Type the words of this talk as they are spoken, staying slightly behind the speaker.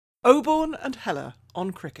Oborne and Heller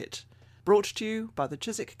on cricket, brought to you by the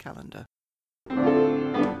Chiswick Calendar.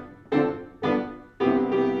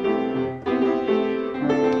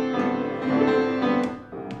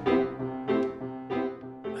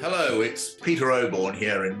 Hello, it's Peter Oborne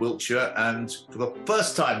here in Wiltshire, and for the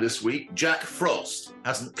first time this week, Jack Frost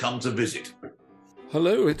hasn't come to visit.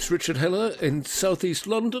 Hello, it's Richard Heller in southeast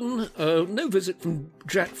London. No visit from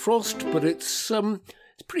Jack Frost, but it's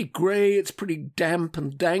pretty grey, it's pretty damp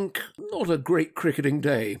and dank. Not a great cricketing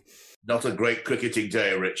day. Not a great cricketing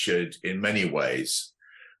day, Richard, in many ways.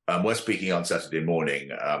 We're speaking on Saturday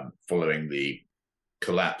morning following the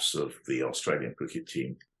collapse of the Australian cricket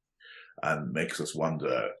team, and makes us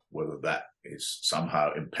wonder whether that is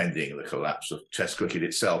somehow impending the collapse of Test cricket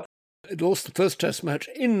itself. It lost the first Test match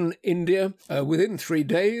in India within 3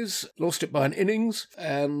 days, lost it by an innings,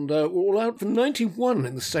 and were all out for 91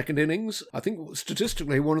 in the second innings. I think it was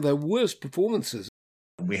statistically one of their worst performances.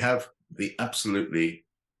 We have the absolutely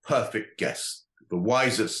perfect guest,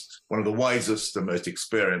 one of the wisest and most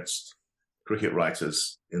experienced cricket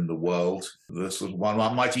writers in the world. This was one,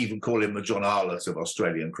 I might even call him the John Arlott of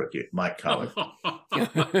Australian cricket, Mike Cowan.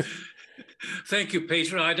 Thank you,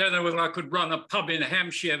 Peter. I don't know whether I could run a pub in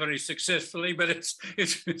Hampshire very successfully, but it's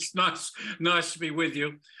nice to be with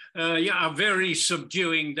you. A very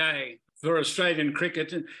subduing day for Australian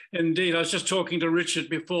cricket. Indeed, I was just talking to Richard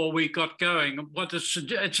before we got going.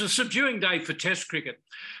 It's a subduing day for Test cricket,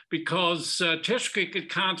 because Test cricket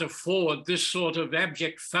can't afford this sort of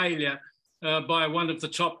abject failure by one of the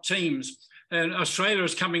top teams. And Australia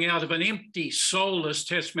is coming out of an empty, soulless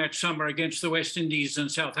Test match summer against the West Indies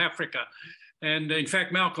and South Africa. And in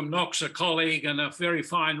fact, Malcolm Knox, a colleague and a very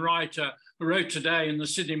fine writer, wrote today in the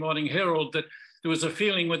Sydney Morning Herald that there was a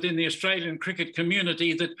feeling within the Australian cricket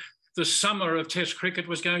community that the summer of Test cricket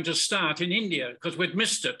was going to start in India, because we'd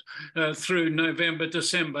missed it through November,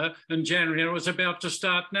 December, and January. It was about to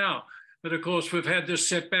start now. But of course, we've had this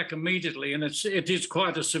setback immediately, and it is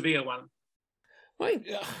quite a severe one. I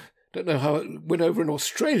don't know how it went over in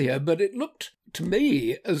Australia, but it looked to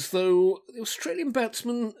me as though the Australian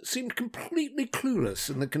batsmen seemed completely clueless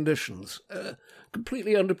in the conditions,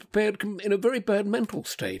 completely underprepared, in a very bad mental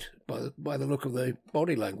state by the look of the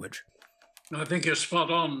body language. I think you're spot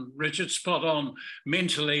on, Richard, spot on.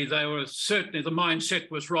 Mentally, the mindset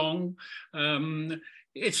was wrong.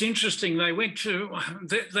 It's interesting, they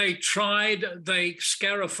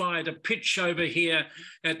scarified a pitch over here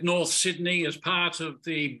at North Sydney as part of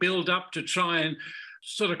the build-up to try and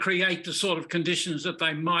sort of create the sort of conditions that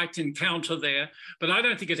they might encounter there. But I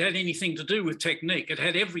don't think it had anything to do with technique. It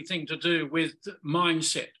had everything to do with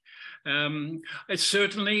mindset. It's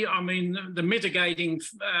certainly, the mitigating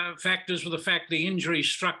factors were the fact the injury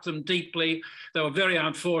struck them deeply. They were very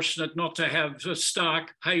unfortunate not to have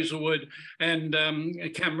Stark, Hazelwood and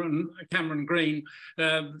Cameron Green.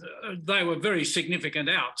 They were very significant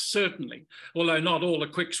outs, certainly, although not all the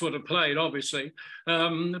quicks would have played, obviously.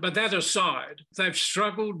 But that aside, they've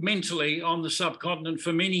struggled mentally on the subcontinent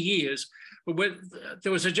for many years.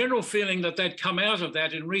 There was a general feeling that they'd come out of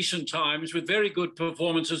that in recent times with very good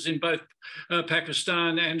performances in both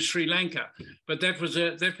Pakistan and Sri Lanka. But that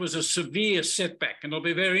was a severe setback, and it'll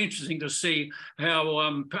be very interesting to see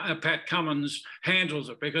how Pat Cummins handles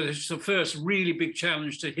it, because it's the first really big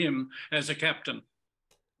challenge to him as a captain.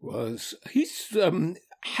 He's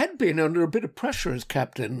had been under a bit of pressure as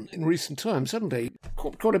captain in recent times, hadn't he?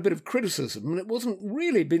 Quite a bit of criticism, and it wasn't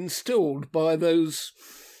really been stilled by those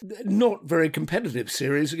not very competitive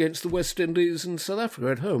series against the West Indies and South Africa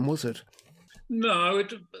at home, was it? No,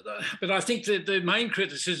 but I think that the main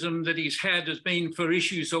criticism that he's had has been for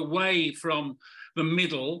issues away from the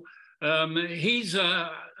middle. He's a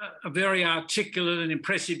very articulate and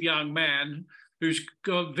impressive young man who's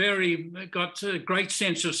got a great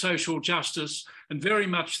sense of social justice and very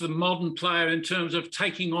much the modern player in terms of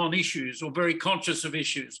taking on issues, or very conscious of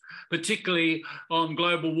issues, particularly on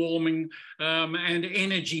global warming and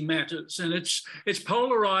energy matters. And it's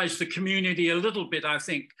polarised the community a little bit, I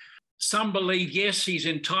think. Some believe, yes, he's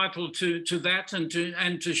entitled to that and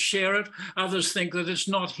to share it. Others think that it's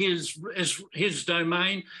not his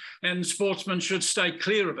domain and sportsmen should stay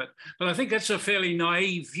clear of it. But I think that's a fairly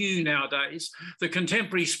naive view nowadays. The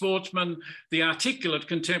contemporary sportsman, the articulate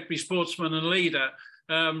contemporary sportsman and leader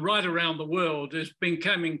right around the world is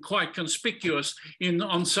becoming quite conspicuous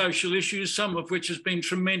on social issues, some of which has been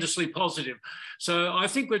tremendously positive. So I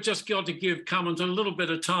think we've just got to give Cummins a little bit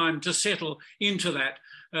of time to settle into that.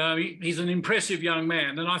 He's an impressive young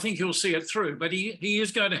man, and I think he'll see it through. But he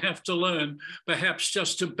is going to have to learn, perhaps,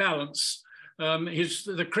 just to balance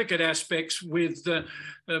the cricket aspects with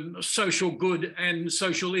social good and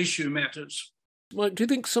social issue matters. Mike, do you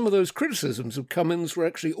think some of those criticisms of Cummins were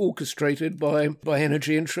actually orchestrated by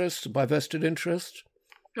energy interests, by vested interests?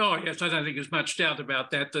 Oh, yes, I don't think there's much doubt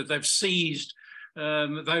about that they've seized,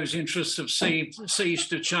 those interests have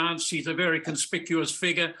seized a chance. He's a very conspicuous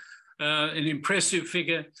figure, an impressive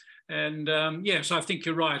figure. And yes, I think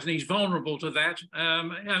you're right. And he's vulnerable to that.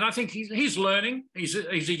 And I think he's learning. He's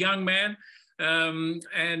a young man.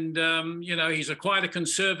 He's quite a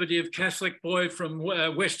conservative Catholic boy from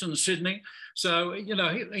Western Sydney. So,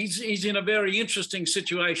 he's in a very interesting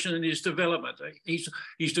situation in his development.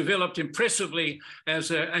 He's developed impressively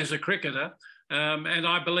as a cricketer, and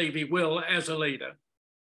I believe he will as a leader.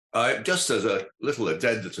 Just as a little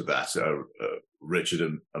addenda to that, Richard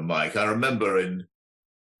and Mike, I remember in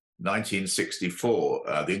 1964,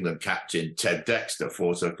 the England captain Ted Dexter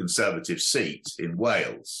fought a Conservative seat in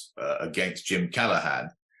Wales against Jim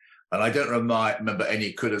Callaghan. And I don't remember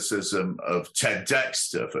any criticism of Ted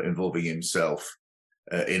Dexter for involving himself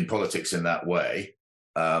in politics in that way,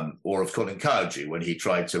 or of Colin Cowdrey when he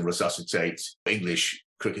tried to resuscitate English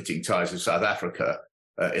cricketing ties with South Africa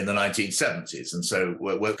in the 1970s. And so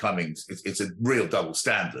we're coming, it's a real double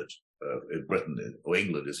standard. In Britain or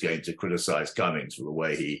England is going to criticise Cummins for the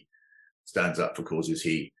way he stands up for causes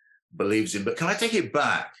he believes in. But can I take it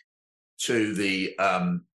back to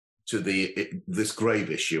this grave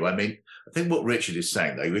issue? I mean, I think what Richard is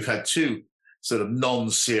saying, though, we've had two sort of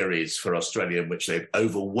non-series for Australia in which they've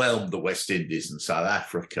overwhelmed the West Indies and South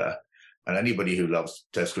Africa. And anybody who loves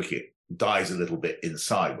Test cricket dies a little bit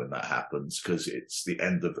inside when that happens because it's the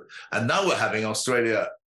end of it. And now we're having Australia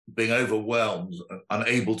being overwhelmed and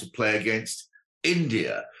unable to play against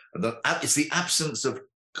India. And it's the absence of,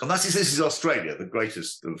 and this is Australia, the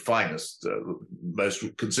greatest, the finest, most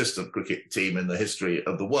consistent cricket team in the history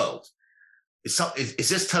of the world. Is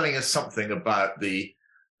this telling us something about the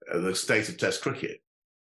state of Test cricket?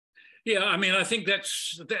 Yeah, I mean, I think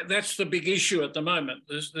that's the big issue at the moment.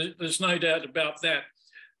 There's no doubt about that.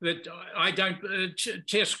 That I don't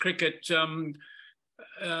Test cricket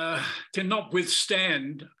cannot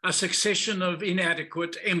withstand a succession of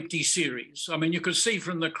inadequate, empty series. I mean, you could see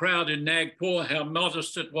from the crowd in Nagpur how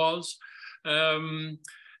modest it was. And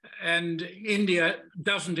India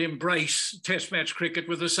doesn't embrace Test match cricket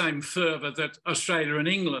with the same fervour that Australia and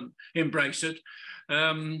England embrace it.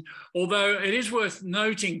 Although it is worth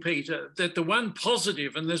noting, Peter, that the one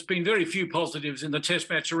positive, and there's been very few positives in the Test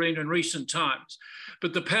match arena in recent times,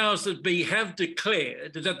 but the powers that be have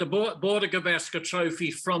declared that the Border Gavaskar Trophy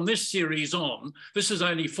from this series on, this is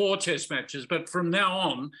only 4 Test matches, but from now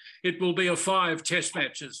on, it will be a 5 Test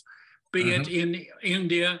matches, be it in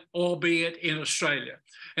India or be it in Australia.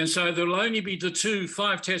 And so there will only be the 2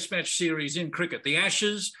 5 Test match series in cricket, the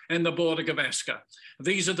Ashes and the Border Gavaskar.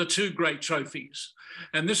 These are the 2 great trophies.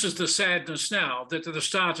 And this is the sadness now that at the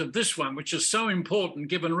start of this one, which is so important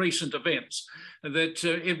given recent events, that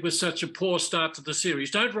it was such a poor start to the series.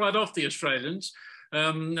 Don't write off the Australians.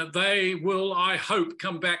 They will, I hope,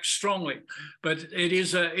 come back strongly. But it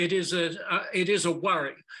is a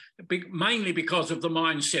worry, mainly because of the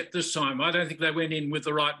mindset this time. I don't think they went in with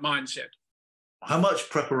the right mindset. How much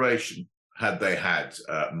preparation had they had,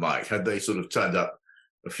 Mike? Had they sort of turned up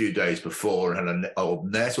a few days before and had an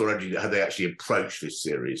old net, or had they actually approached this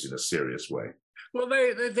series in a serious way? Well,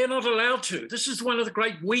 they're not allowed to. This is one of the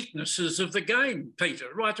great weaknesses of the game, Peter,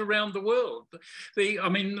 right around the world.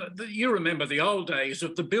 You remember the old days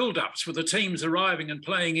of the build-ups with the teams arriving and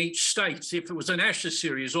playing each state, if it was an Ashes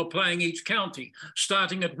series, or playing each county,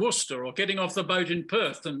 starting at Worcester or getting off the boat in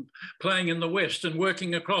Perth and playing in the West and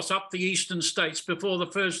working across up the eastern states before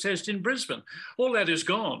the first test in Brisbane. All that is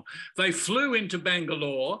gone. They flew into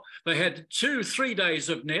Bangalore. They had 2-3 days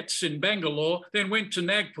of nets in Bangalore, then went to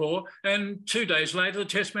Nagpur, and 2 days later, the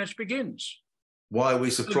Test match begins. Why are we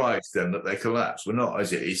surprised then that they collapse? We're not,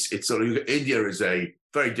 is it? It's sort of, India is a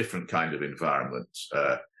very different kind of environment.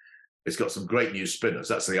 It's got some great new spinners.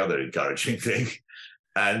 That's the other encouraging thing.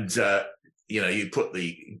 And, you put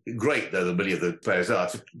great though many of the players are,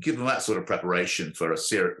 to give them that sort of preparation for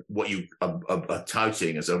what you are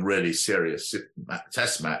touting as a really serious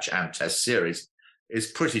Test match and Test series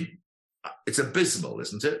is it's abysmal,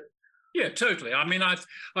 isn't it? Yeah, totally. I mean, I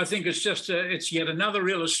think it's just it's yet another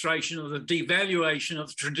illustration of the devaluation of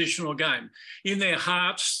the traditional game. In their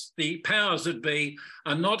hearts, the powers that be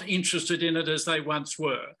are not interested in it as they once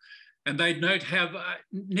were, and they don't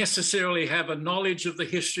necessarily have a knowledge of the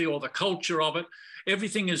history or the culture of it.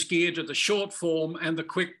 Everything is geared to the short form and the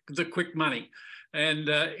quick money. And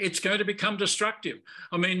it's going to become destructive.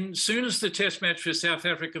 I mean, as soon as the Test match for South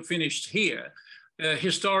Africa finished here,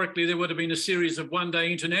 historically, there would have been a series of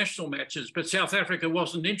one-day international matches, but South Africa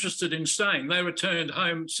wasn't interested in staying. They returned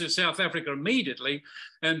home to South Africa immediately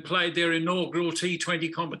and played their inaugural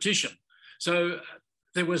T20 competition. So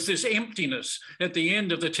there was this emptiness at the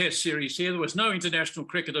end of the Test series here. There was no international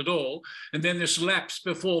cricket at all. And then this lapse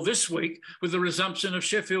before this week with the resumption of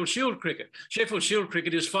Sheffield Shield cricket. Sheffield Shield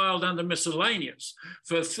cricket is filed under miscellaneous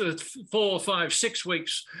for 4, 5, 6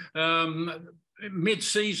 weeks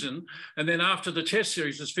mid-season, and then after the Test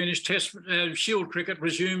series is finished, Shield cricket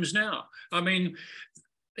resumes now. I mean,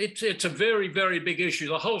 it's a very, very big issue.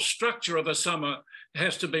 The whole structure of a summer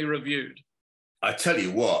has to be reviewed. I tell you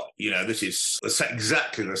what, this is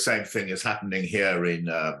exactly the same thing as happening here in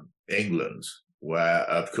England, where,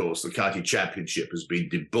 of course, the county championship has been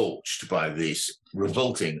debauched by this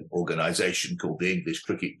revolting organisation called the English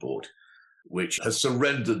Cricket Board, which has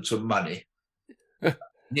surrendered to money.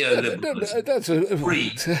 That's a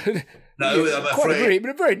free. No, yeah, I'm quite afraid. agree,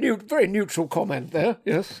 but a very neutral comment there.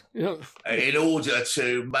 Yes, yeah. In order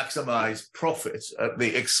to maximise profit at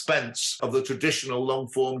the expense of the traditional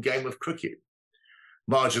long-form game of cricket,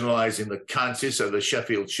 marginalising the counties, so the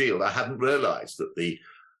Sheffield Shield. I hadn't realised that the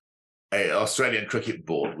Australian Cricket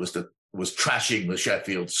Board was trashing the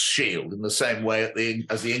Sheffield Shield in the same way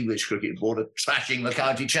as the English Cricket Board are trashing the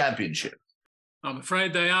county championship. I'm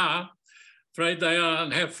afraid they are.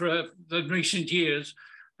 And have for the recent years.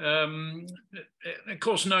 Of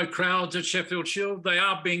course, no crowds at Sheffield Shield. They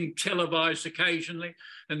are being televised occasionally,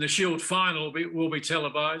 and the Shield final will be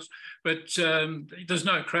televised, but there's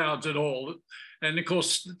no crowds at all. And of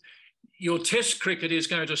course, your Test cricket is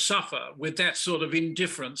going to suffer with that sort of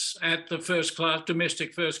indifference at the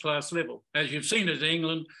domestic first-class level. As you've seen it in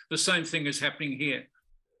England, the same thing is happening here.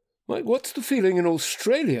 Mike, what's the feeling in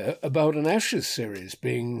Australia about an Ashes series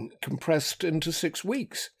being compressed into 6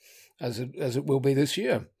 weeks, as it will be this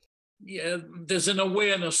year? Yeah, there's an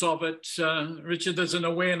awareness of it, Richard. There's an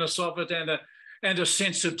awareness of it and a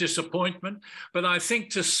sense of disappointment. But I think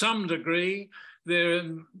to some degree,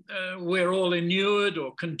 we're all inured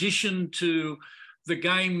or conditioned to the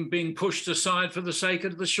game being pushed aside for the sake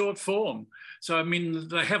of the short form. So, I mean,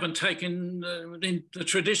 they haven't taken, the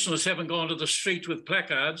traditionalists haven't gone to the street with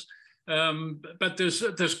placards, but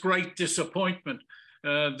there's great disappointment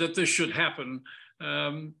that this should happen.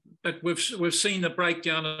 But we've seen the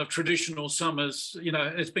breakdown of traditional summers.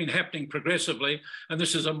 It's been happening progressively, and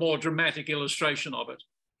this is a more dramatic illustration of it.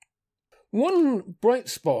 One bright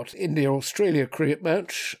spot in the Australia cricket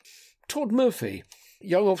match, Todd Murphy,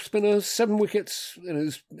 young off-spinner, 7 wickets in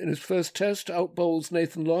his first test, outbowls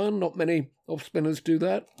Nathan Lyon. Not many off-spinners do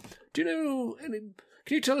that. Do you know?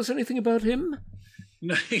 Can you tell us anything about him?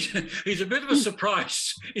 No, he's a bit of a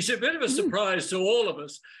surprise. He's a bit of a surprise to all of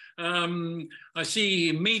us. I see he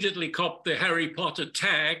immediately copped the Harry Potter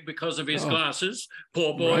tag because of his glasses.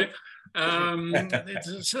 Poor boy. Right.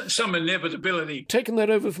 It's some inevitability. Taken that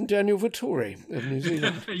over from Daniel Vettori of New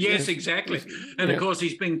Zealand. Yes, exactly. And of course,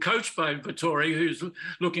 he's been coached by Vettori, who's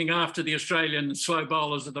looking after the Australian slow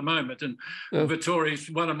bowlers at the moment. And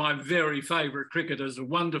Vettori's one of my very favourite cricketers, a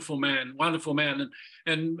wonderful man.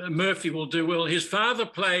 And Murphy will do well. His father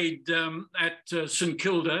played at St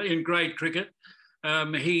Kilda in grade cricket.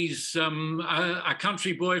 He's a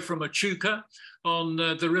country boy from Echuca on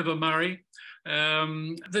the River Murray.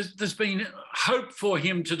 There's been hope for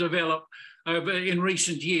him to develop in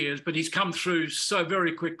recent years, but he's come through so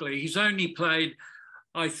very quickly. He's only played,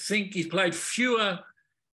 I think he's played fewer,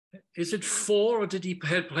 is it 4 or did he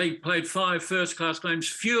played 5 first-class games,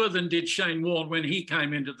 fewer than did Shane Warne when he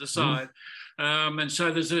came into the side. And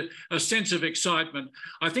so there's a sense of excitement.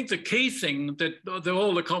 I think the key thing that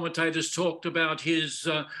all the commentators talked about his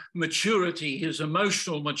maturity, his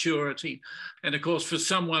emotional maturity. And of course, for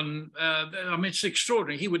someone, it's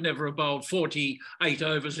extraordinary. He would never have bowled 48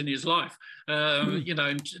 overs in his life.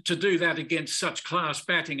 To do that against such class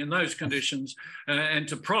batting in those conditions and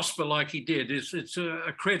to prosper like he did, it's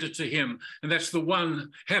a credit to him. And that's the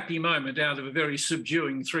one happy moment out of a very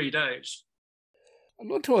subduing 3 days. I'd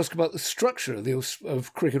like to ask about the structure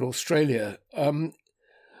of Cricket Australia.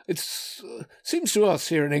 It seems to us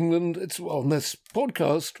here in England, on this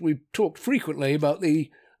podcast, we've talked frequently about the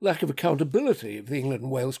lack of accountability of the England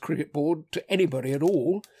and Wales Cricket Board to anybody at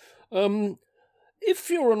all. If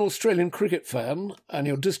you're an Australian cricket fan and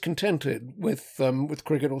you're discontented with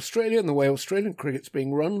Cricket Australia and the way Australian cricket's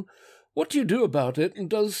being run, what do you do about it? And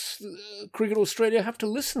does Cricket Australia have to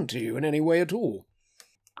listen to you in any way at all?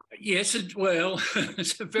 Yes,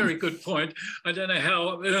 it's a very good point. I don't know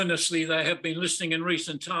how earnestly they have been listening in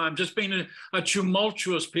recent times. It's been a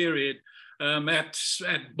tumultuous period at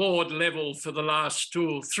board level for the last 2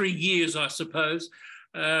 or 3 years, I suppose.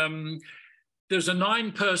 there's a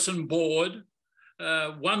 9-person board,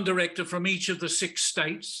 one director from each of the 6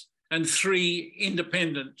 states, and 3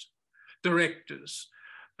 independent directors.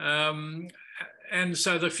 And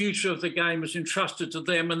so the future of the game is entrusted to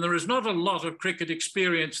them, and there is not a lot of cricket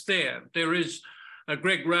experience there. There is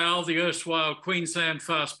Greg Rowell, the erstwhile Queensland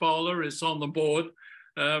fast bowler, is on the board,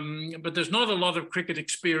 but there's not a lot of cricket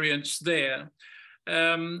experience there.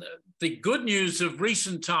 The good news of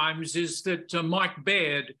recent times is that Mike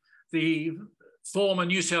Baird, the former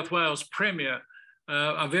New South Wales Premier,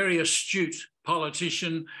 a very astute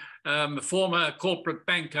politician, a former corporate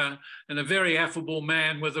banker, and a very affable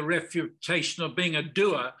man with a reputation of being a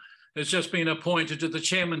doer, has just been appointed to the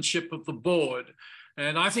chairmanship of the board.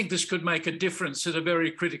 And I think this could make a difference at a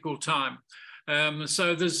very critical time.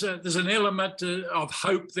 So there's an element of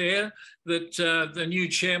hope there that the new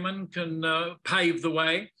chairman can pave the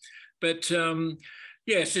way. But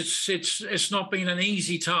yes, it's not been an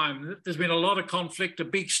easy time. There's been a lot of conflict, a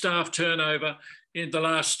big staff turnover in the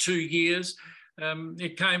last 2 years.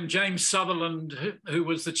 James Sutherland, who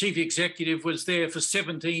was the chief executive, was there for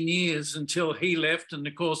 17 years until he left. And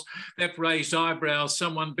of course, that raised eyebrows,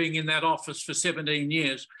 someone being in that office for 17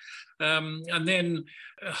 years. And then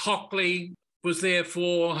Hockley was there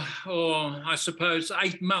for, I suppose,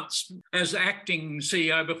 8 months as acting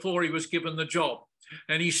CEO before he was given the job.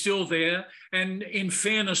 And he's still there. And in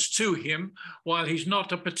fairness to him, while he's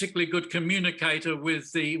not a particularly good communicator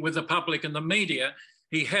with the public and the media,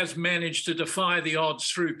 he has managed to defy the odds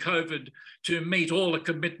through COVID to meet all the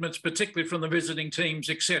commitments, particularly from the visiting teams,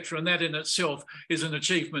 etc. And that in itself is an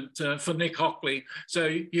achievement for Nick Hockley. So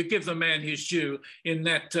you give the man his due in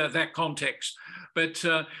that context. But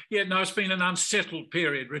it's been an unsettled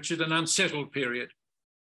period, Richard, an unsettled period.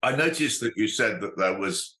 I noticed that you said that there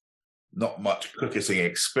was not much cricketing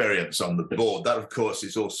experience on the board. That, of course,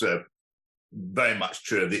 is also very much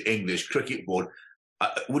true of the English Cricket Board.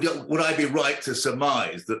 Would I be right to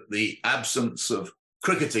surmise that the absence of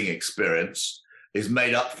cricketing experience is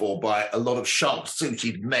made up for by a lot of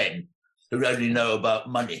sharp-suited men who only know about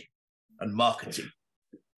money and marketing?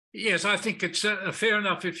 Yes, I think it's fair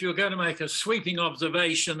enough if you're going to make a sweeping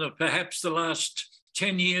observation of perhaps the last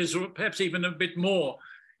 10 years or perhaps even a bit more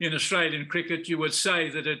in Australian cricket, you would say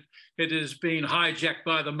that it has been hijacked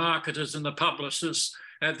by the marketers and the publicists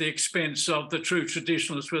at the expense of the true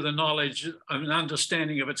traditionalists with a knowledge and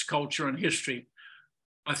understanding of its culture and history.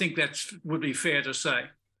 I think that would be fair to say.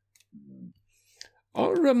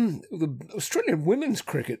 The Australian women's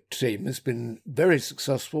cricket team has been very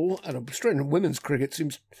successful, and Australian women's cricket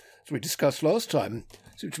seems, as we discussed last time,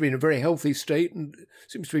 seems to be in a very healthy state and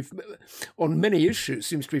seems to be, on many issues,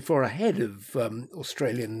 seems to be far ahead of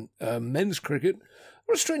Australian men's cricket.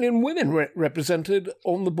 Are Australian women represented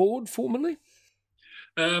on the board formally?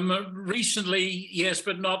 Recently, yes,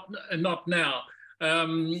 but not now. Her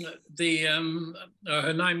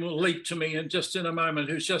name will leap to me in a moment,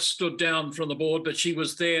 who's just stood down from the board, but she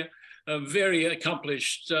was there, a very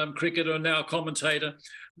accomplished cricketer and now commentator,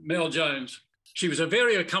 Mel Jones. She was a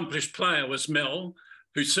very accomplished player, was Mel,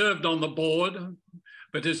 who served on the board,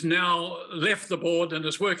 but has now left the board and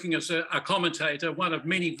is working as a commentator, one of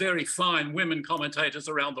many very fine women commentators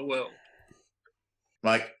around the world.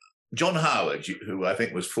 Like John Howard, who I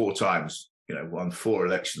think was 4 times, won 4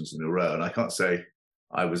 elections in a row, and I can't say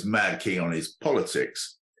I was mad keen on his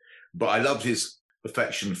politics, but I loved his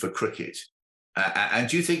affection for cricket. And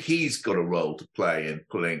do you think he's got a role to play in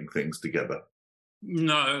pulling things together?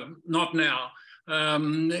 No, not now.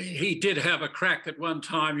 He did have a crack at one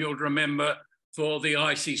time, you'll remember, for the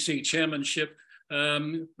ICC chairmanship.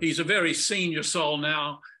 He's a very senior soul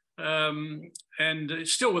now, and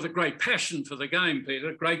still with a great passion for the game, Peter,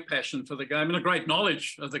 a great passion for the game and a great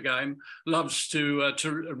knowledge of the game, loves to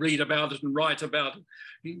read about it and write about it.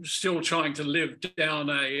 He's still trying to live down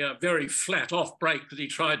a very flat off break that he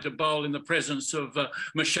tried to bowl in the presence of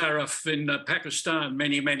Musharraf in Pakistan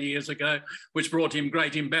many, many years ago, which brought him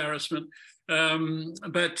great embarrassment. No,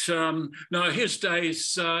 his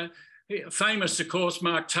days... famous, of course,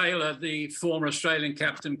 Mark Taylor, the former Australian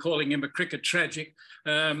captain, calling him a cricket tragic.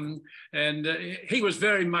 He was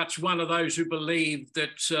very much one of those who believed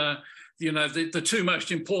that, the 2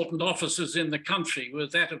 most important offices in the country were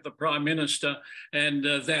that of the Prime Minister and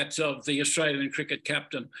that of the Australian cricket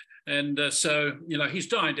captain. And so, he's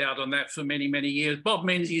dined out on that for many, many years. Bob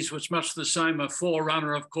Menzies was much the same, a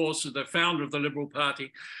forerunner, of course, of the founder of the Liberal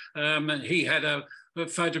Party. And he had the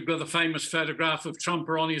famous photograph of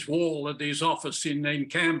Trumper on his wall at his office in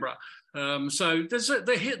Canberra. So there's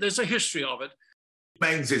a history of it.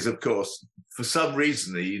 Menzies, of course, for some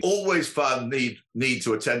reason, he always found need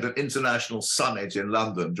to attend an international summit in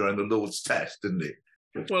London during the Lord's Test, didn't he?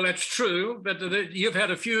 Well, that's true, but you've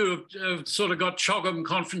had a few sort of got CHOGM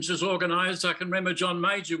conferences organised. I can remember John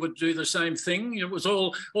Major would do the same thing. It was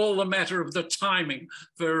all a matter of the timing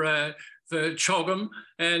for CHOGM,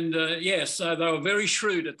 and yes, they were very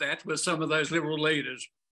shrewd at that with some of those Liberal leaders.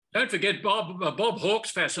 Don't forget Bob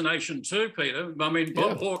Hawke's fascination too, Peter. I mean,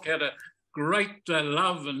 Bob Hawke had a great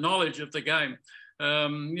love and knowledge of the game.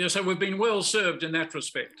 So we've been well served in that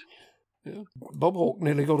respect. Yeah. Bob Hawke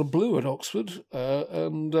nearly got a blue at Oxford,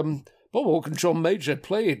 and Bob Hawke and John Major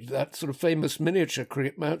played that sort of famous miniature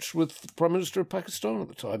cricket match with the Prime Minister of Pakistan at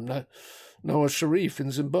the time, Nawaz Sharif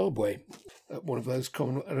in Zimbabwe, at one of those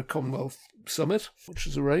at a Commonwealth summit, which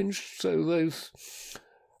was arranged. So those,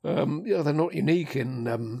 they're not unique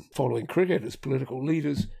in following cricket as political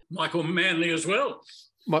leaders. Michael Manley as well.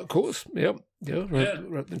 Of course, wrote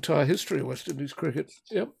the entire history of West Indies cricket.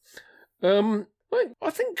 I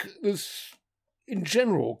think there's, in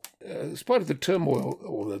general, despite of the turmoil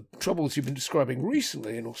or the troubles you've been describing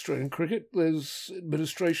recently in Australian cricket, there's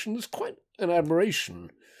quite an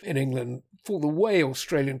admiration in England for the way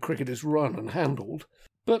Australian cricket is run and handled.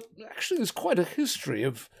 But actually there's quite a history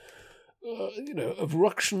of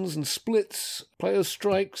ructions and splits, player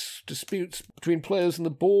strikes, disputes between players and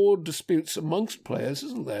the board, disputes amongst players,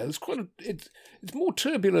 isn't there? There's it's more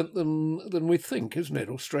turbulent than we think, isn't it?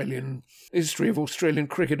 Australian history of Australian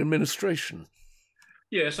cricket administration.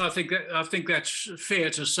 Yes, I think that's fair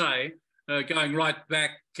to say. Going right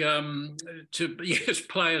back to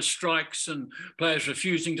player strikes and players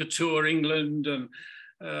refusing to tour England and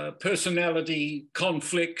personality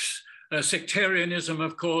conflicts. Sectarianism,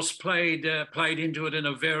 of course, played into it in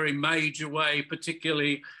a very major way,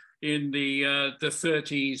 particularly in the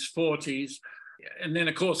 30s, 40s, and then,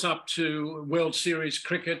 of course, up to World Series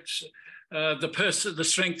cricket. The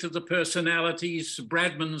strength of the personalities,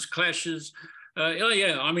 Bradman's clashes.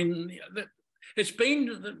 I mean, there's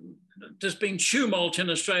been tumult in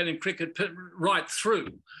Australian cricket right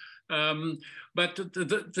through, but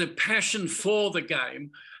the passion for the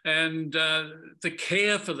game and the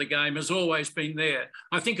care for the game has always been there.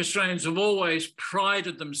 I think Australians have always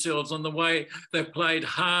prided themselves on the way they've played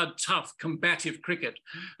hard, tough, combative cricket.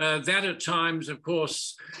 That at times, of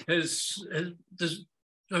course, has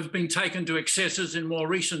been taken to excesses in more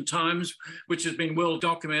recent times, which has been well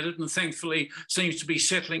documented and thankfully seems to be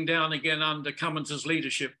settling down again under Cummins's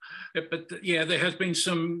leadership. But there has been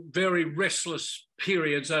some very restless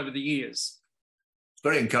periods over the years. It's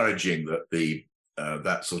very encouraging that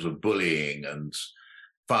that sort of bullying and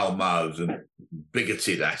foul-mouthed and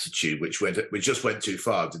bigoted attitude, which just went too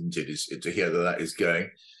far, didn't it? Is to hear that is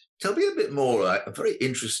going. Tell me a bit more. I'm very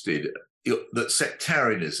interested that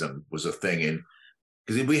sectarianism was a thing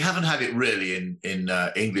because we haven't had it really in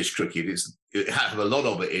English cricket. It have a lot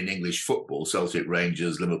of it in English football, Celtic,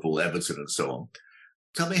 Rangers, Liverpool, Everton, and so on.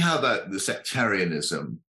 Tell me how the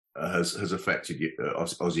sectarianism has affected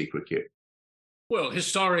Aussie cricket. Well,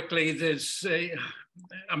 historically, it's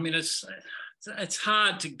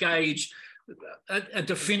hard to gauge a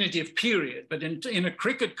definitive period, but in a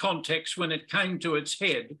cricket context, when it came to its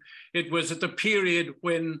head, it was at the period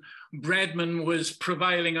when Bradman was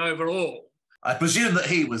prevailing over all. I presume that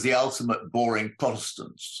he was the ultimate boring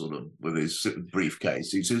Protestant, sort of, with his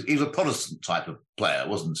briefcase. He was a Protestant type of player,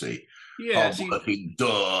 wasn't he? Yes. Hard-working,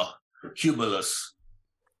 humorless.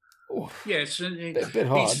 Yes. A bit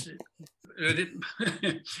hard.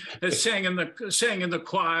 sang in the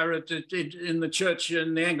choir in the church,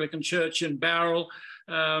 in the Anglican church in Bowral,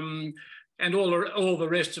 and all the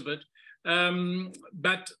rest of it.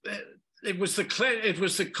 But it was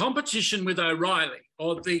the competition with O'Reilly,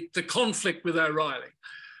 or the conflict with O'Reilly,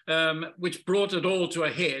 which brought it all to a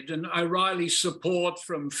head. And O'Reilly's support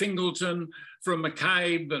from Fingleton, from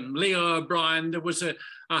McCabe and Leo O'Brien, there was a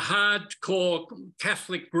hardcore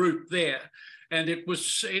Catholic group there. And it was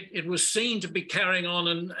seen to be carrying on,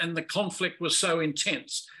 and the conflict was so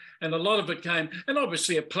intense. And a lot of it came, and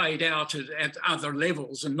obviously it played out at other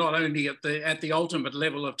levels, and not only at the ultimate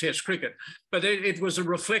level of Test cricket, but it was a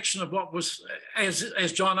reflection of what was,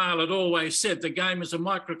 as John Arlott always said, the game is a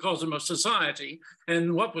microcosm of society,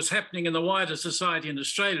 and what was happening in the wider society in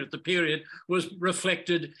Australia at the period was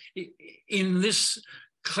reflected in this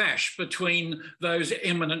clash between those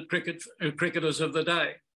eminent cricketers of the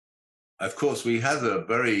day. Of course, we had a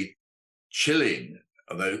very chilling,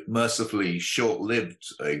 although mercifully short-lived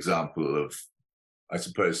example of, I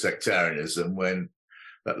suppose, sectarianism when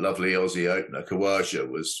that lovely Aussie opener, Khawaja,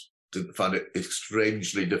 found it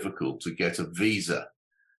strangely difficult to get a visa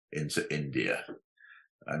into India.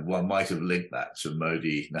 And one might have linked that to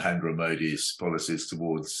Narendra Modi's policies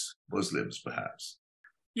towards Muslims, perhaps.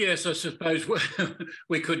 Yes, I suppose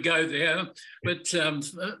we could go there, but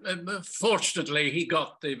fortunately he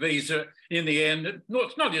got the visa in the end. No,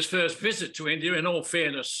 it's not his first visit to India, in all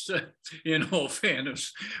fairness.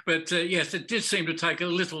 But yes, it did seem to take a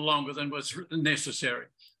little longer than was necessary.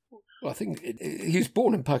 Well, I think he was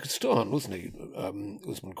born in Pakistan, wasn't he,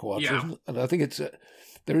 Usman Khawaja? Yeah. And I think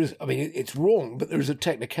there is. I mean, it's wrong, but there is a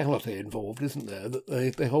technicality involved, isn't there?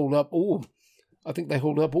 That they hold up all. I think they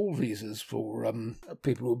hold up all visas for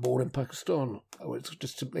people who are born in Pakistan. Oh, it's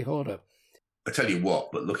just simply harder. I tell you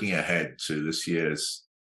what, but looking ahead to this year's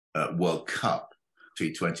World Cup,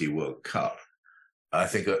 T20 World Cup, I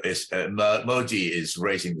think Modi is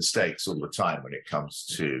raising the stakes all the time when it comes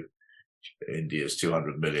to India's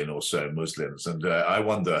 200 million or so Muslims. And I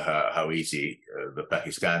wonder how easy the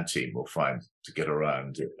Pakistan team will find to get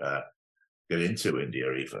around, get into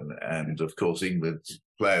India even. And of course, England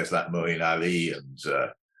players like Moeen Ali and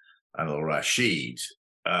Anil Rashid,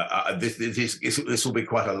 this will be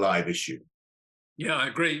quite a live issue. Yeah, I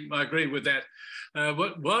agree with that.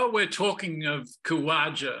 While we're talking of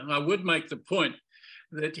Khawaja, I would make the point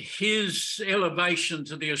that his elevation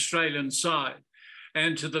to the Australian side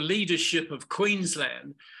and to the leadership of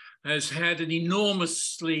Queensland has had an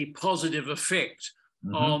enormously positive effect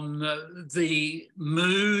on the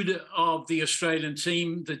mood of the Australian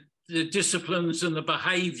team, the disciplines and the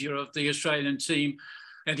behaviour of the Australian team,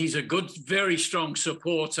 and he's a good, very strong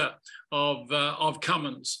supporter of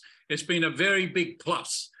Cummins. It's been a very big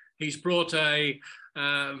plus. He's brought a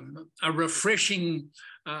refreshing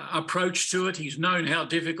approach to it. He's known how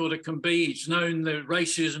difficult it can be. He's known the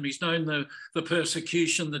racism. He's known the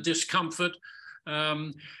persecution, the discomfort.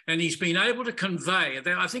 And he's been able to convey,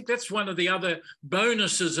 I think that's one of the other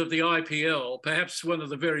bonuses of the IPL, perhaps one of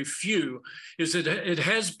the very few, is that it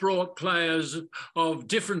has brought players of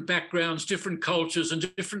different backgrounds, different cultures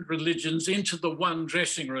and different religions into the one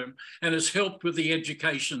dressing room, and has helped with the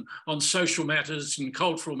education on social matters and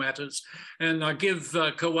cultural matters. And I give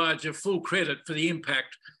Khawaja full credit for the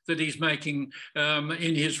impact that he's making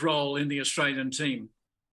in his role in the Australian team.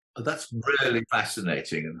 That's really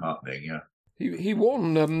fascinating and heartening, yeah. He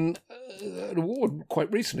won an award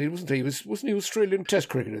quite recently, wasn't he? Wasn't he Australian Test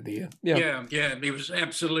Cricketer of the Year? Yeah. He was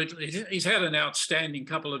absolutely. He's had an outstanding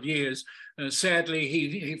couple of years. Sadly,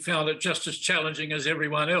 he found it just as challenging as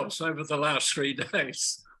everyone else over the last 3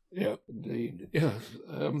 days. Yeah, indeed. Yeah.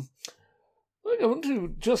 I want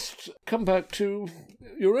to just come back to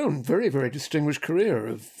your own very, very distinguished career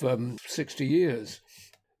of 60 years.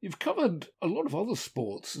 You've covered a lot of other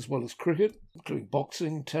sports as well as cricket, including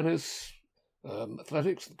boxing, tennis,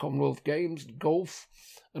 athletics, the Commonwealth Games, golf,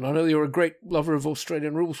 and I know you're a great lover of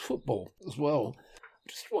Australian rules football as well.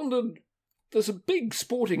 Just wondered, there's a big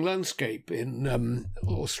sporting landscape in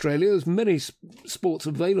Australia. There's many sports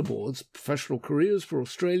available as professional careers for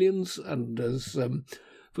Australians and as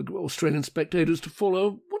for Australian spectators to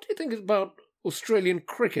follow. What do you think about Australian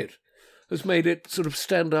cricket has made it sort of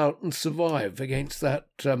stand out and survive against that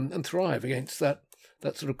and thrive against that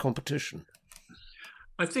sort of competition?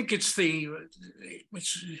 I think it's the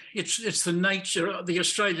nature, the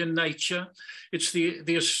Australian nature. It's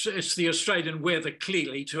the Australian weather,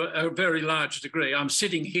 clearly, to a very large degree. I'm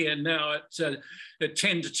sitting here now at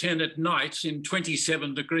 10 to 10 at night in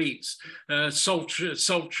 27 degrees,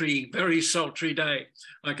 sultry, very sultry day,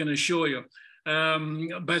 I can assure you.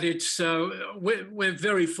 But it's we're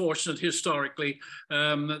very fortunate historically.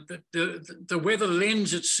 The weather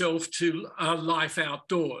lends itself to a life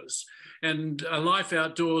outdoors. And life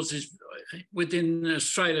outdoors is within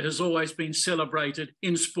Australia has always been celebrated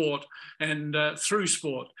in sport and through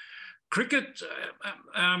sport. Cricket,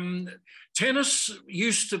 tennis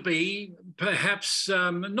used to be perhaps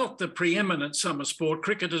not the preeminent summer sport.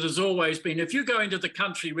 Cricket has always been. If you go into the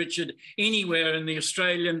country, Richard, anywhere in the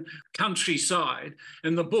Australian countryside,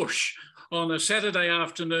 in the bush, on a Saturday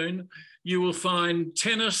afternoon, you will find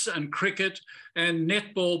tennis and cricket and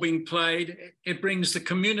netball being played. It brings the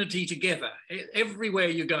community together everywhere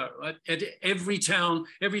you go. At every town,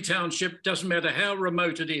 every township, doesn't matter how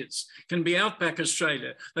remote it is, can be outback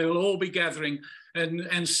Australia. They will all be gathering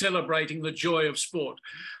and celebrating the joy of sport.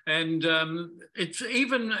 And it's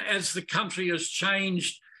even as the country has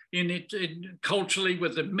changed culturally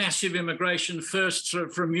with the massive immigration, first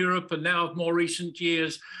from Europe and now more recent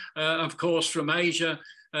years, of course, from Asia.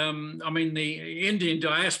 I mean, the Indian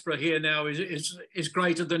diaspora here now is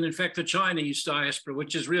greater than, in fact, the Chinese diaspora,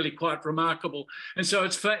 which is really quite remarkable. And so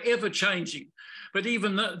it's forever changing. But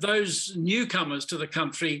even those newcomers to the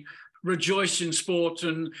country rejoice in sport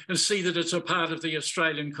and see that it's a part of the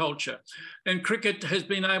Australian culture. And cricket has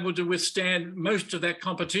been able to withstand most of that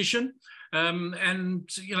competition. And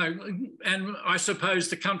I suppose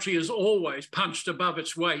the country has always punched above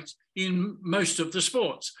its weight in most of the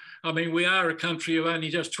sports. I mean, we are a country of only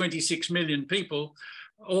just 26 million people,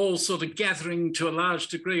 all sort of gathering to a large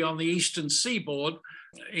degree on the eastern seaboard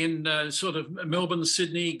in sort of Melbourne,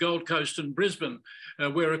 Sydney, Gold Coast and Brisbane,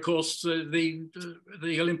 where, of course, the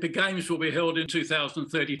Olympic Games will be held in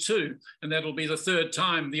 2032, and that'll be the third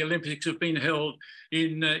time the Olympics have been held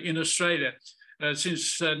in Australia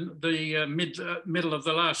since the middle of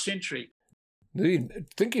the last century.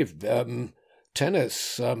 Thinking of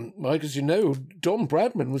tennis, Mike, as you know, Don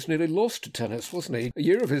Bradman was nearly lost to tennis, wasn't he? A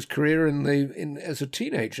year of his career as a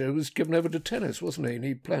teenager was given over to tennis, wasn't he? And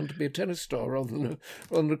he planned to be a tennis star rather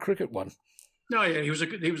than a cricket one. No, yeah, he was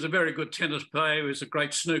a very good tennis player. He was a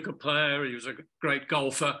great snooker player. He was a great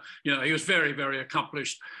golfer. You know, he was very, very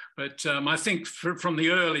accomplished. But I think from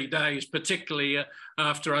the early days, particularly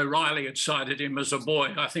after O'Reilly had cited him as a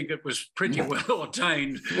boy, I think it was pretty well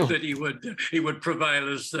ordained that he would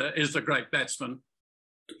prevail as the great batsman.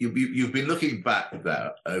 You've been looking back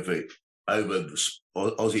there over the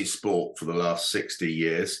Aussie sport for the last 60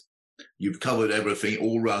 years. You've covered everything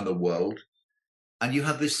all around the world, and you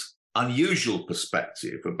have this unusual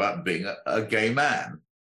perspective about being a gay man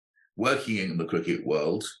working in the cricket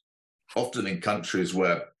world, often in countries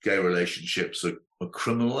where gay relationships are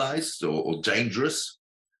criminalised or dangerous.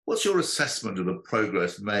 What's your assessment of the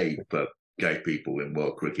progress made for gay people in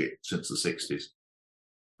world cricket since the 60s?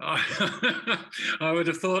 I would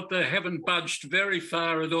have thought they haven't budged very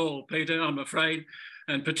far at all, Peter, I'm afraid,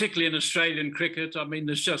 and particularly in Australian cricket. I mean,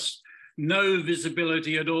 there's just no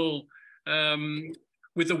visibility at all.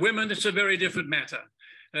 With the women, it's a very different matter.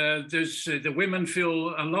 The women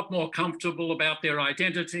feel a lot more comfortable about their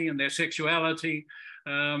identity and their sexuality,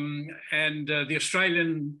 and the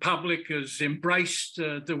Australian public has embraced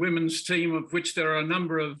the women's team, of which there are a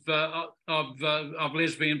number of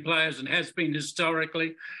lesbian players and has been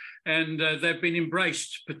historically, and they've been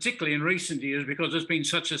embraced, particularly in recent years, because it's been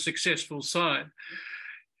such a successful side.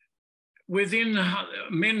 Within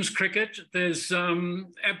men's cricket, there's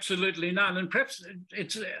absolutely none. And perhaps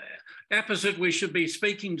it's apposite we should be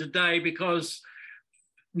speaking today, because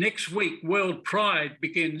next week World Pride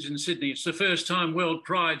begins in Sydney. It's the first time World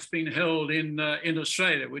Pride's been held in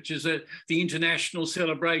Australia, which is the international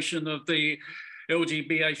celebration of the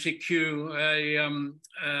LGBTQ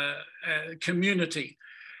community.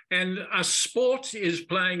 And a sport is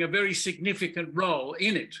playing a very significant role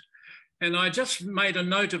in it. And I just made a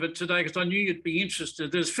note of it today because I knew you'd be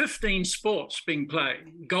interested. There's 15 sports being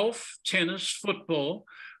played: golf, tennis, football,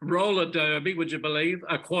 roller derby, would you believe,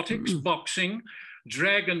 aquatics, boxing,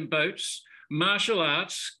 dragon boats, martial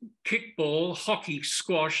arts, kickball, hockey,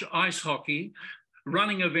 squash, ice hockey,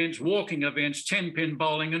 running events, walking events, 10-pin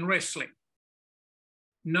bowling and wrestling.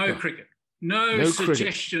 No cricket. No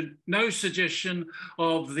suggestion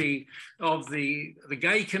of the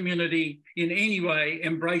gay community in any way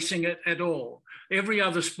embracing it at all. Every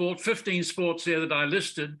other sport, 15 sports there that I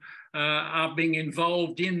listed, are being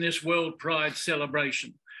involved in this World Pride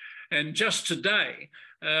celebration. And just today,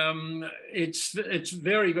 it's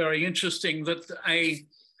very, very interesting that a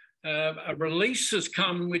release has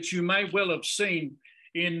come, which you may well have seen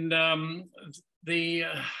in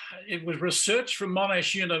it was research from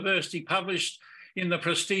Monash University published in the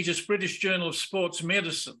prestigious British Journal of Sports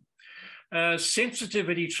Medicine.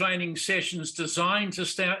 Sensitivity training sessions designed to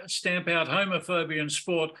stamp out homophobia in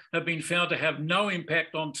sport have been found to have no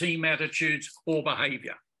impact on team attitudes or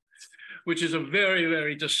behaviour, which is a very,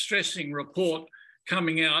 very distressing report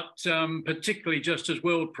coming out, particularly just as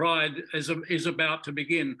World Pride is about to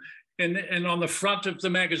begin. And on the front of the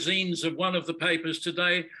magazines of one of the papers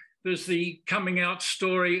today, there's the coming out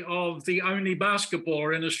story of the only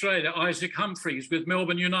basketballer in Australia, Isaac Humphries, with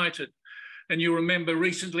Melbourne United. And you remember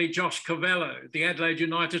recently Josh Cavallo, the Adelaide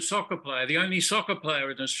United soccer player, the only soccer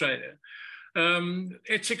player in Australia.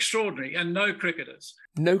 It's extraordinary. And no cricketers.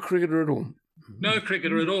 No cricketer at all. No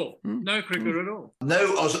cricketer at all. No cricketer at all.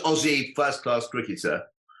 No Aussie first-class cricketer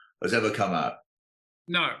has ever come out.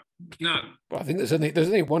 No. Well, I think there's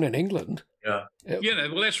only one in England. Yeah.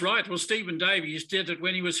 Well, that's right. Well, Stephen Davies did it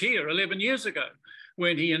when he was here 11 years ago,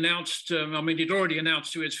 when he announced, he'd already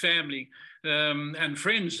announced to his family and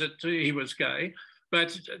friends that he was gay,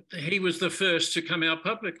 but he was the first to come out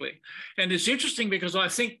publicly. And it's interesting because I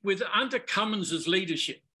think under Cummins's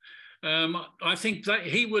leadership, I think that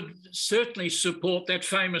he would certainly support that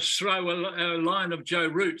famous throw line of Joe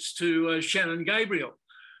Root's to Shannon Gabriel.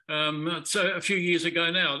 So a few years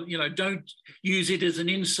ago now, don't use it as an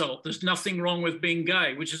insult. There's nothing wrong with being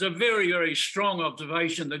gay, which is a very, very strong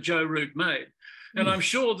observation that Joe Root made. And I'm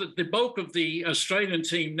sure that the bulk of the Australian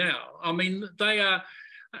team now, I mean, they are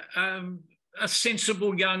a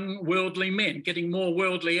sensible young worldly men, getting more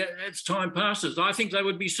worldly as time passes. I think they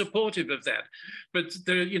would be supportive of that. But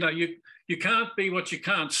you can't be what you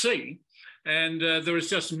can't see. And there is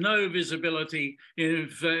just no visibility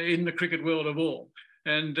in the cricket world at all.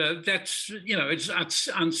 And that's, it's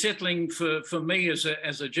unsettling for me as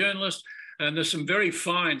a journalist. And there's some very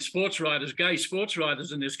fine sports writers, gay sports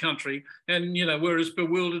writers in this country, and, we're as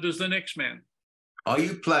bewildered as the next man. Are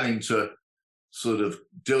you planning to sort of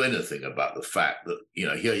do anything about the fact that,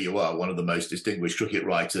 here you are, one of the most distinguished cricket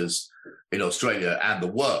writers in Australia and the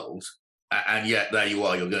world, and yet there you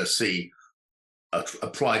are, you're going to see a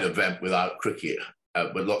Pride event without cricket,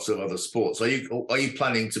 with lots of other sports. Are you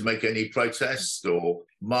planning to make any protests or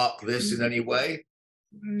mark this in any way?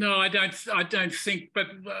 No, I don't think. But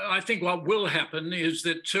I think what will happen is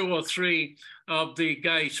that 2 or 3 of the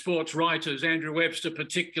gay sports writers, Andrew Webster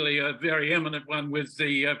particularly, a very eminent one with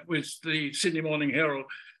the Sydney Morning Herald,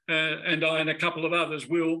 and I and a couple of others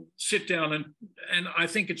will sit down and I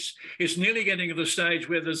think it's nearly getting to the stage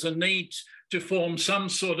where there's a need to form some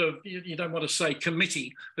sort of, you don't want to say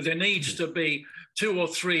committee, but there needs to be 2 or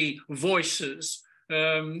 3 voices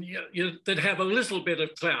that have a little bit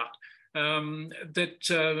of clout. That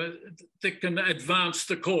can advance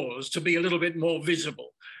the cause to be a little bit more visible.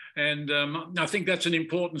 And I think that's an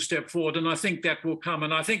important step forward, and I think that will come.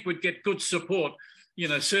 And I think we'd get good support,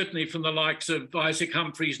 certainly from the likes of Isaac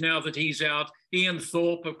Humphries now that he's out, Ian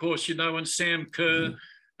Thorpe, of course, and Sam Kerr,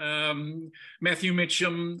 Matthew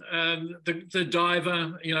Mitchum, the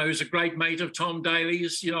diver, who's a great mate of Tom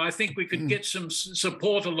Daly's. I think we could get some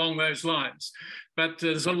support along those lines. But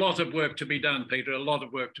there's a lot of work to be done, Peter, a lot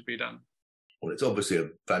of work to be done. Well, it's obviously a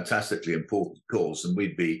fantastically important cause, and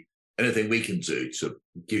we'd be anything we can do to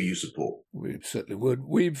give you support. We certainly would.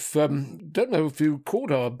 We've, don't know if you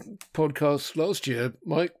caught our podcast last year,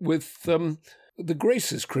 Mike, with the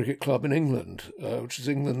Graces Cricket Club in England, which is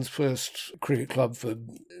England's first cricket club for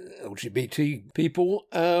LGBT people,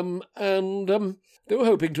 and they were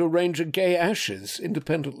hoping to arrange a gay Ashes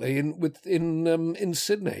independently in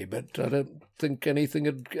Sydney, but I don't think anything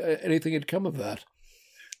had come of that.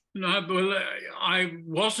 No, well, I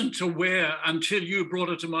wasn't aware until you brought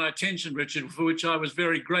it to my attention, Richard, for which I was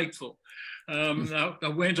very grateful. I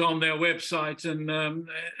went on their website and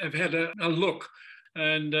have had a look,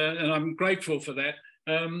 and I'm grateful for that.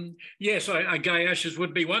 Yes, a gay Ashes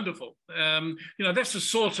would be wonderful. That's the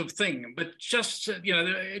sort of thing. But just,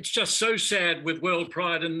 it's just so sad with World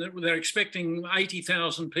Pride, and they're expecting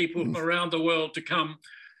 80,000 people from around the world to come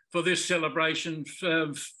for this celebration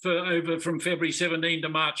from February 17 to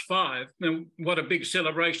March 5. And what a big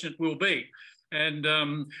celebration it will be. And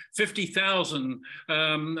 50,000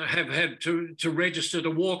 have had to register to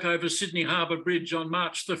walk over Sydney Harbour Bridge on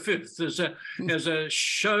March the 5th as a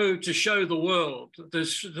show to show the world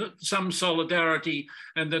there's some solidarity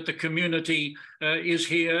and that the community is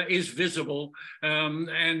here, is visible,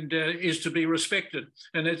 and is to be respected.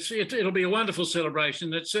 And it'll be a wonderful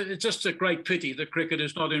celebration. It's just a great pity that cricket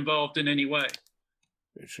is not involved in any way.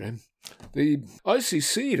 Very shame. The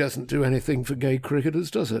ICC doesn't do anything for gay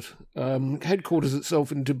cricketers, does it? Headquarters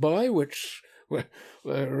itself in Dubai, where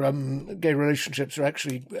gay relationships are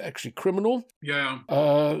actually criminal. Yeah.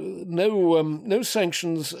 No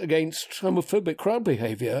sanctions against homophobic crowd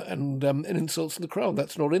behaviour and insults in the crowd.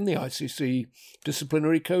 That's not in the ICC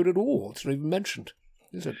disciplinary code at all. It's not even mentioned,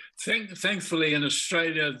 is it? Thankfully, in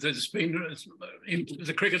Australia,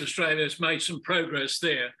 the Cricket Australia has made some progress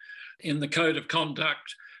there in the code of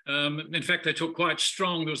conduct. In fact, they took quite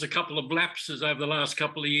strong. There was a couple of lapses over the last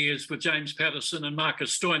couple of years with James Patterson and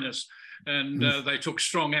Marcus Stoinis, and they took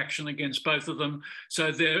strong action against both of them.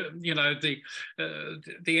 So the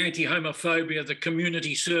anti-homophobia, the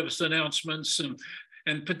community service announcements,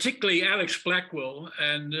 and particularly Alex Blackwell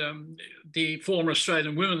and the former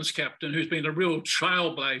Australian women's captain, who's been a real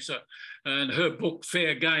trailblazer, and her book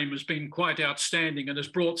Fair Game has been quite outstanding and has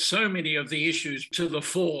brought so many of the issues to the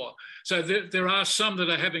fore. So there are some that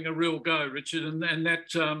are having a real go, Richard, and that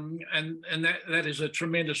is a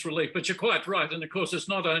tremendous relief. But you're quite right, and of course it's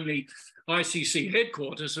not only ICC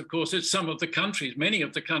headquarters. Of course, it's some of the countries, many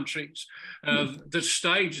of the countries that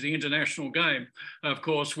stage the international game. Of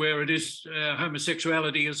course, where it is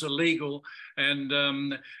homosexuality is illegal,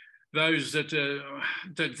 and those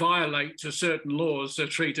that violate to certain laws are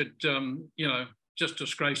treated, just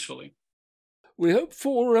disgracefully. We hope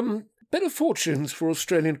for better fortunes for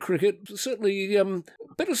Australian cricket, certainly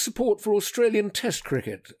better support for Australian Test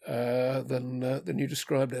cricket than you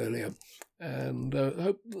described earlier. And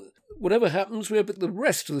hope whatever happens, we hope that the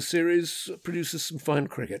rest of the series produces some fine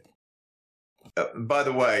cricket. By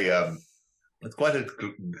the way, it's quite a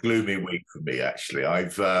gloomy week for me, actually. I'm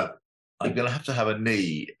going to have a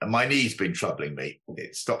knee. My knee's been troubling me.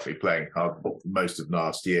 It stopped me playing hard most of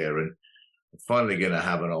last year, and I'm finally going to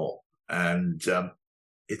have an op. And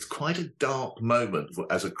it's quite a dark moment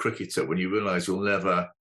as a cricketer when you realise you'll never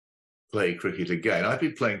play cricket again. I've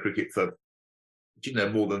been playing cricket for,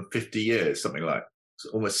 more than 50 years, something like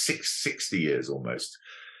almost 60 years almost.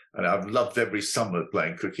 And I've loved every summer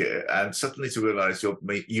playing cricket. And suddenly to realise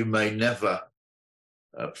you may never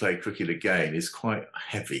play cricket again is quite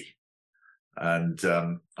heavy. And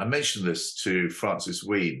I mentioned this to Francis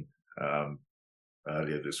Wheen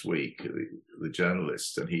earlier this week, the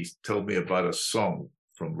journalist, and he told me about a song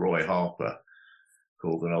from Roy Harper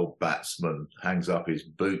called An Old Batsman Hangs Up His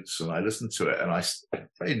Boots. And I listened to it and I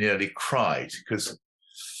very nearly cried, because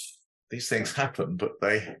these things happen, but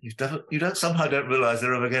you somehow don't realise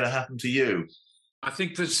they're ever going to happen to you. I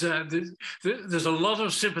think there's a lot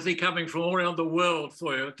of sympathy coming from all around the world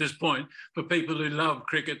for you at this point, for people who love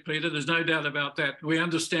cricket, Peter. There's no doubt about that. We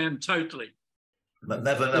understand totally. But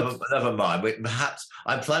never mind. Perhaps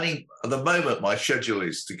I'm planning, at the moment, my schedule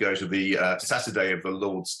is to go to the Saturday of the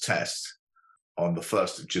Lord's Test on the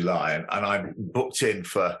 1st of July, and I'm booked in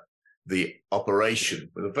for the operation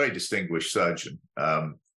with a very distinguished surgeon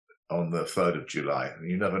on the 3rd of July. And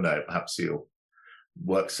you never know, perhaps he'll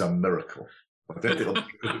work some miracle. I don't think it'll be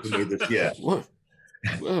good for me this year.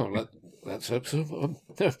 Well, let's hope so.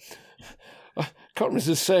 I can't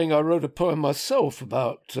resist saying I wrote a poem myself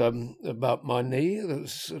about my knee.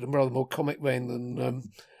 That's in a rather more comic vein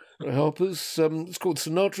than Harper's. It's called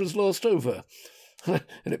Sinatra's Last Over.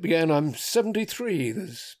 And it began, I'm 73.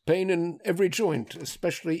 There's pain in every joint,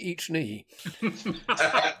 especially each knee. Don't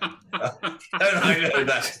I know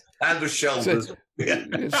that? And the shoulders.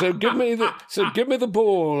 So give me the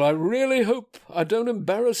ball. I really hope I don't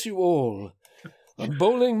embarrass you all. I'm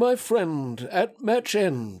bowling my friend at match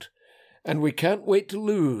end, and we can't wait to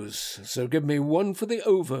lose. So give me one for the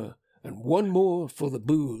over and one more for the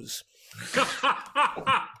booze.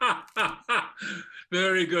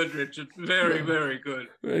 Very good, Richard. Very, very good.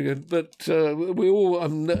 Very good. But we all,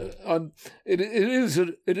 it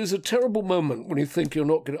is a terrible moment when you think you're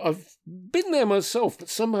not going to. I've been there myself, but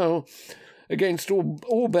somehow, against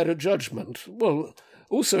all better judgment, well,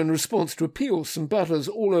 also in response to appeals from batters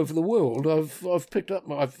all over the world, I've picked up.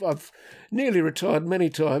 I've nearly retired many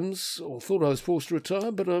times, or thought I was forced to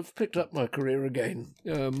retire, but I've picked up my career again,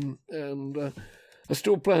 and I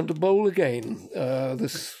still plan to bowl again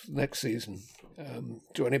this next season.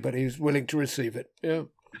 To anybody who's willing to receive it. Yeah.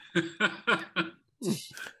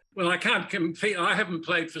 Well, I can't compete. I haven't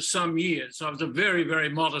played for some years. I was a very, very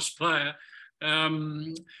modest player,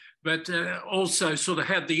 but also sort of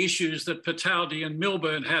had the issues that Pataudi and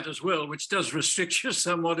Milburn had as well, which does restrict you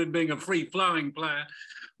somewhat in being a free-flowing player.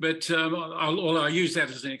 But I use that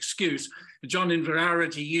as an excuse. John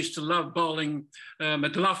Inverarity used to love bowling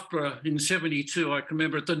at Loughborough in 72. I can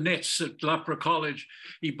remember at the nets at Loughborough College.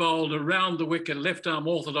 He bowled around the wicket, left arm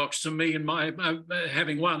orthodox to me, and my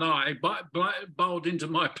having one eye, bowled into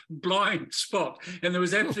my blind spot, and there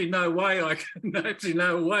was absolutely no way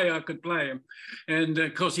I could play him. And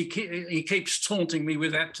of course, he keeps taunting me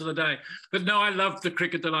with that to the day. But no, I loved the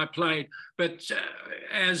cricket that I played. But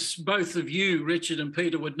as both of you, Richard and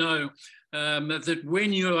Peter, would know, that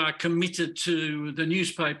when you are committed to the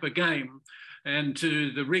newspaper game and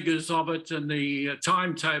to the rigours of it and the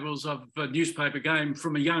timetables of a newspaper game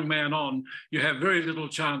from a young man on, you have very little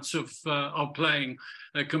chance of playing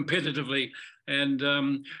competitively.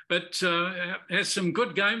 And but has some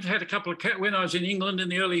good games. Had a couple of when I was in England in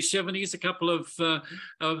the early 70s, a couple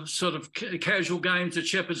of sort of casual games at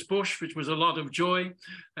Shepherd's Bush, which was a lot of joy.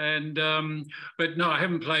 And but no, I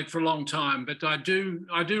haven't played for a long time. But I do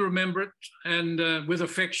remember it, and with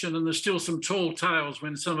affection. And there's still some tall tales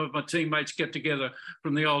when some of my teammates get together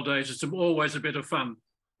from the old days. It's always a bit of fun.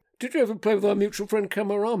 Did you ever play with our mutual friend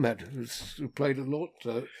Kamar Ahmed, who played a lot?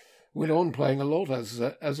 Went on playing a lot as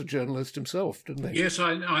a journalist himself, didn't he? Yes,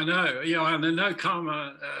 I know. Yeah, I know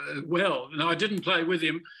Kamar well. No, I didn't play with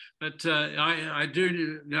him, but I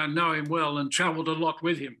do know him well and travelled a lot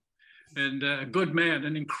with him. And a good man,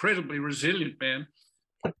 an incredibly resilient man.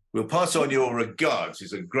 We'll pass on your regards.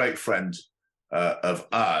 He's a great friend of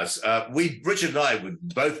ours. Richard and I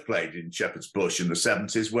both played in Shepherd's Bush in the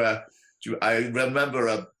 70s, where I remember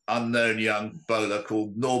an unknown young bowler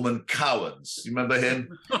called Norman Cowans. You remember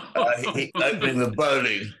him? He opening the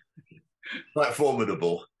bowling. Quite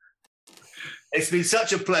formidable. It's been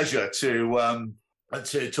such a pleasure to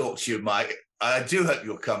talk to you, Mike. I do hope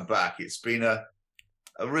you'll come back. It's been a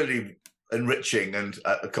really enriching and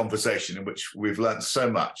a conversation in which we've learned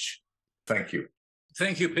so much. Thank you.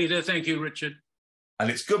 Thank you, Peter. Thank you, Richard. And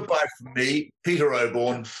it's goodbye from me, Peter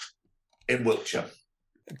Oborne, in Wiltshire.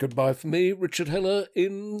 Goodbye from me, Richard Heller,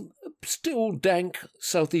 in still dank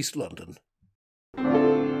southeast London.